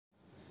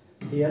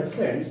Dear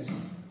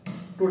friends,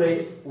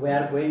 today we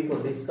are going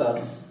to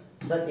discuss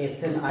the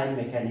SNi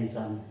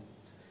mechanism.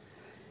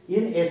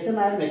 In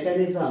SNi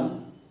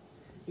mechanism,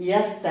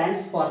 S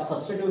stands for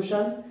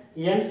substitution,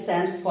 N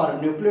stands for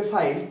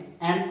nucleophile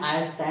and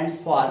I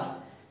stands for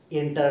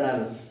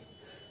internal.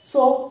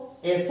 So,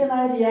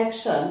 SNi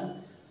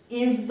reaction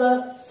is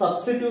the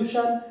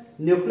substitution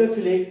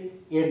nucleophilic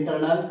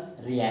internal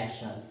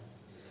reaction.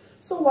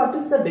 So, what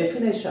is the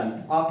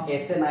definition of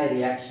SNi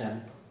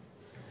reaction?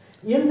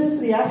 In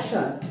this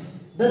reaction,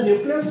 the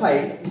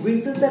nucleophile,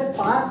 which is a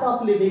part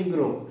of living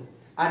group,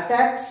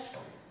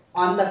 attacks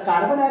on the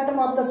carbon atom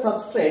of the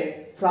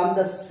substrate from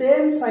the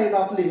same side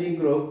of living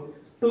group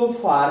to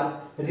form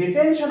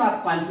retention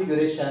of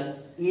configuration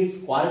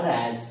is called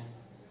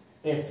as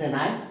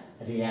SNi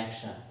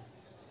reaction.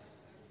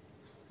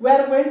 We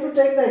are going to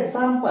take the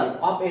example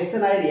of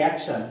SNi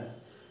reaction.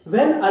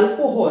 When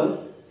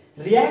alcohol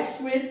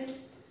reacts with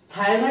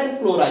thionyl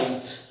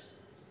chloride,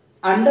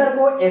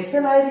 undergo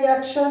SNi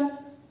reaction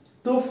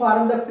to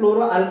form the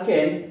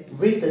chloroalkane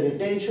with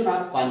retention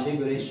of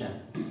configuration.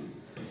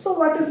 So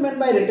what is meant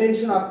by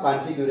retention of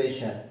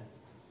configuration?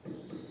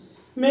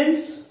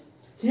 Means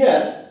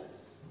here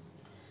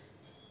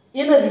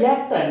in a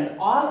reactant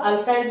all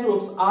alkyl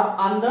groups are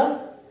on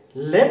the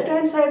left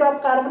hand side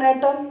of carbon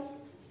atom.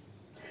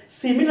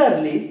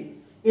 Similarly,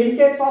 in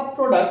case of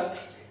product,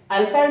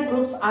 alkyl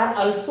groups are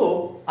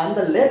also on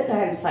the left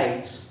hand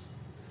side.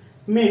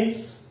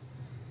 Means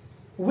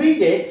we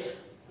get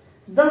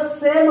the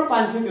same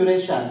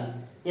configuration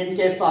in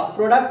case of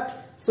product,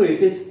 so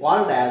it is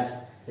called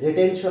as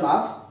retention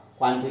of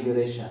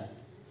configuration.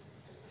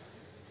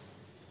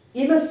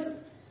 In a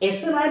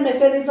SNi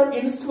mechanism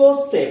in slow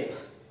step,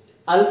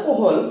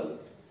 alcohol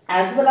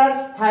as well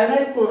as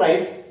thionyl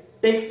chloride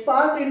takes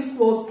part in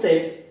slow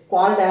step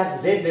called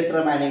as rate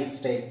determining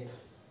step.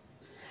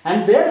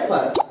 And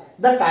therefore,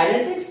 the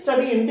kinetic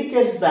study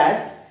indicates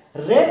that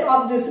rate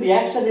of this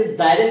reaction is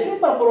directly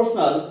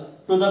proportional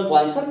to the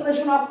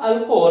concentration of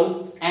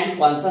alcohol and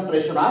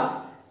concentration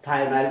of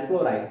thionyl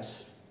chloride.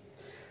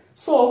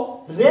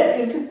 So, rate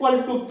is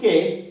equal to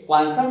K,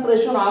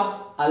 concentration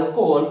of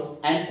alcohol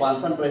and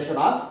concentration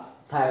of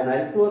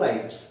thionyl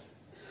chloride,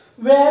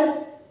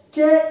 where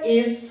K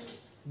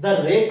is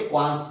the rate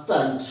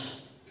constant,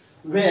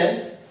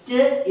 where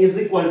K is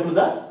equal to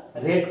the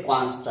rate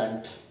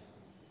constant.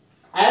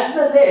 As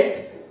the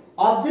rate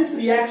of this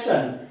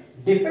reaction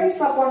depends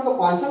upon the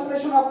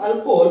concentration of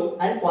alcohol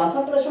and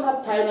concentration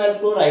of thionyl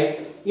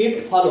chloride,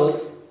 it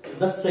follows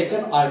the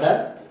second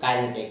order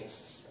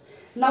kinetics.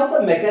 Now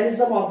the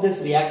mechanism of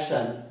this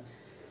reaction.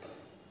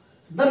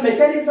 The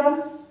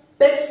mechanism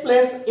takes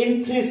place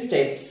in three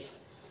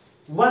steps.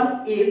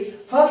 One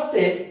is, first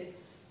step,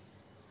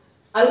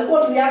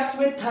 alcohol reacts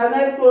with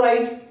thionyl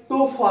chloride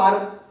to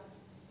form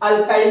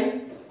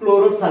alkyl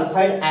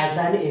chlorosulfide as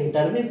an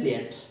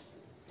intermediate.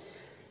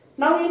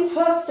 Now in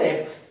first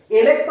step,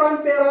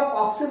 electron pair of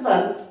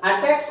oxygen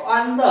attacks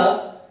on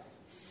the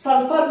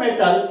sulfur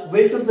metal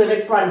which is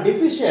electron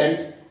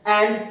deficient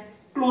and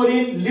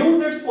chlorine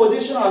leaves its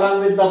position along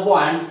with the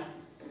bond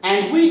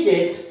and we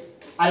get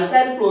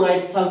alkyl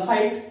chloride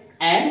sulfide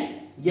and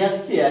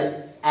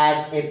HCl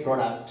as a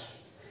product.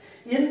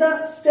 In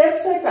the step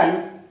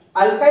second,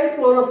 alkyl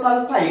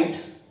chlorosulfide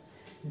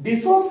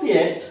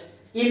dissociate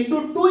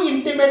into two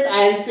intimate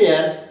ion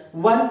pairs.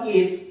 One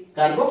is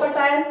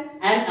carbocation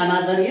and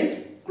another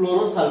is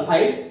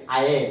chlorosulfide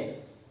ion.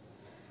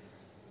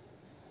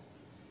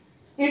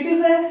 It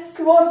is a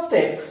slow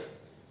step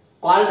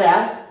called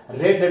as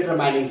rate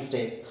determining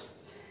step.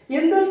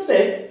 In this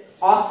step,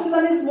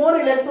 oxygen is more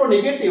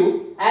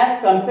electronegative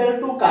as compared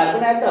to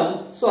carbon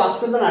atom, so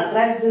oxygen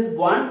attracts this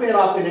bond pair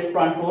of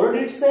electron toward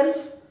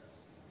itself.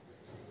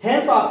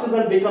 Hence,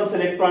 oxygen becomes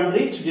electron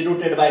rich,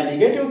 denoted by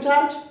negative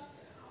charge.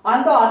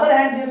 On the other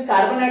hand, this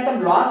carbon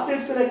atom lost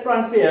its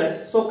electron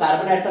pair, so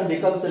carbon atom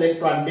becomes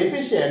electron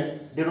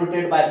deficient,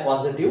 denoted by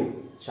positive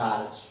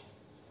charge.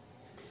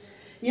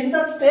 In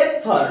the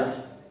step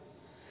third,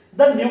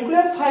 the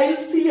nucleophile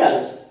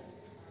Cl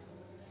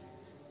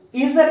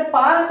is a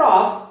part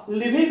of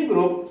living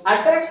group,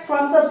 attacks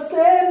from the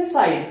same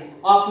side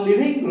of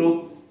living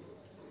group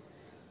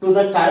to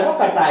the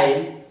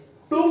carbocation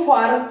to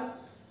form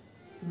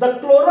the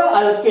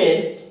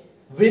chloroalkane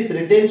with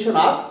retention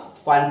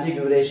of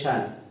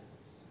configuration.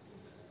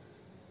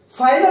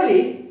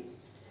 Finally,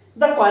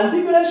 the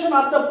configuration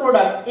of the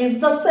product is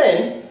the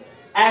same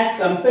as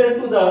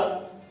compared to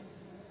the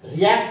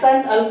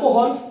reactant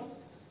alcohol.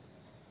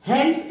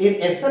 Hence, in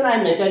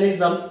SNi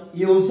mechanism,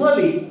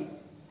 usually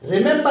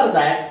remember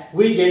that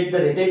we get the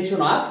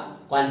retention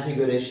of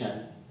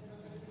configuration.